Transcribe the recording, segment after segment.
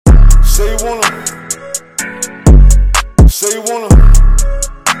Say you wanna. Say you wanna.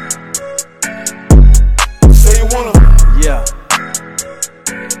 Say you wanna. Yeah.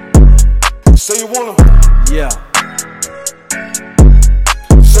 Say you wanna. Yeah.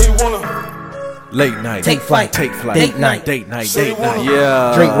 Say you wanna. Late night. Take flight. Take flight. Date night. Date night. Say Date you wanna. night.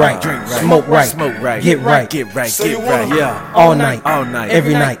 Yeah. Drink right. Drink right. Smoke right. Smoke right. Get right. Get right. Say Get you right. wanna. Yeah. All night. All night.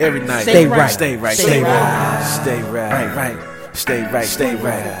 Every night. Every night. Stay right. Stay right. Stay right. Stay right. Right. Stay right. Stay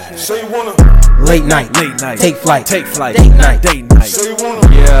right. Say you wanna. Late night. Late night. Take flight. Take flight. Date night. Date night. Say you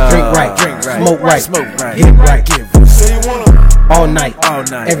wanna. Yeah. Drink right. Drink right. Smoke right. Smoke right. Get right. Get right. Say you wanna. All night. All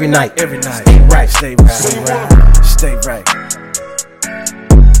night. Every night. Every night. Stay right. Stay right. Say you wanna. Stay right.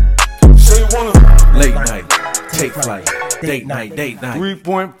 Say you wanna. Late night. Take flight. Date night. Date night.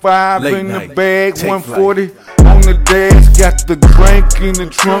 3.5 Late in the night. bag, Take 140 on the dash. Got the drink in the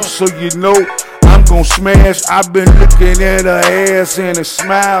trunk, so you know I'm gon' smash. I've been looking at her ass and it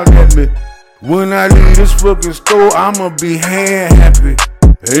smiled at me. When I leave this fucking store, I'ma be hand happy.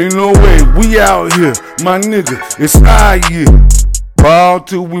 Ain't no way, we out here, my nigga, it's our year. Ball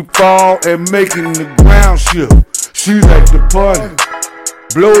till we fall and making the ground shift. She like the party,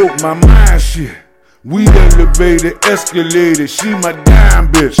 blow my mind shit. We elevated, escalated, she my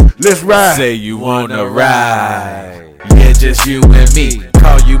dime bitch. Let's ride. Say you wanna ride. Yeah, just you and me.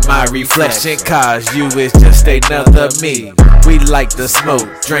 Call you my reflection, cause you is just another me. We like to smoke,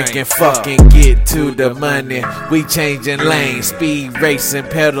 drink and fucking get to the money. We changing lanes, speed racing,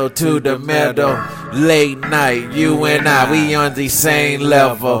 pedal to the metal. Late night, you and I, we on the same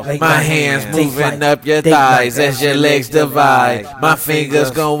level. My hands moving up your thighs as your legs divide. My fingers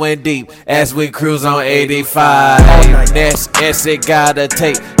going deep as we cruise on 85. Next exit gotta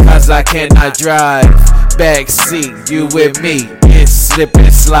take, cause I cannot drive. Backseat, you with me, it's slip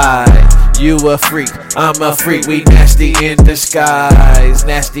and slide. You a freak, I'm a freak, we nasty in disguise.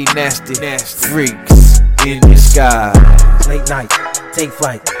 Nasty, nasty, nasty freaks in disguise. Late night. Take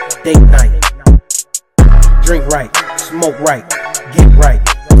flight. Date night. Drink right. Smoke right. Get right.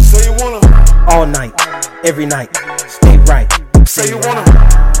 Say you wanna. All night. Every night. Stay right. Say you wanna.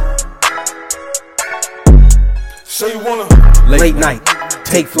 Say you wanna. Late night.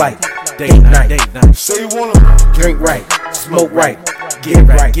 Take flight. Date night. Date night. Say you wanna. Drink right. Smoke right. Get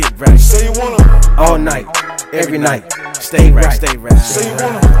right. Get right. Say you wanna. All night. Every night. Stay right. Stay right. Say you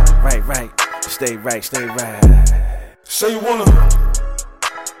wanna. Right. Right. Stay right. Stay right. Say you wanna.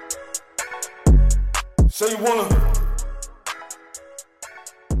 Say you wanna.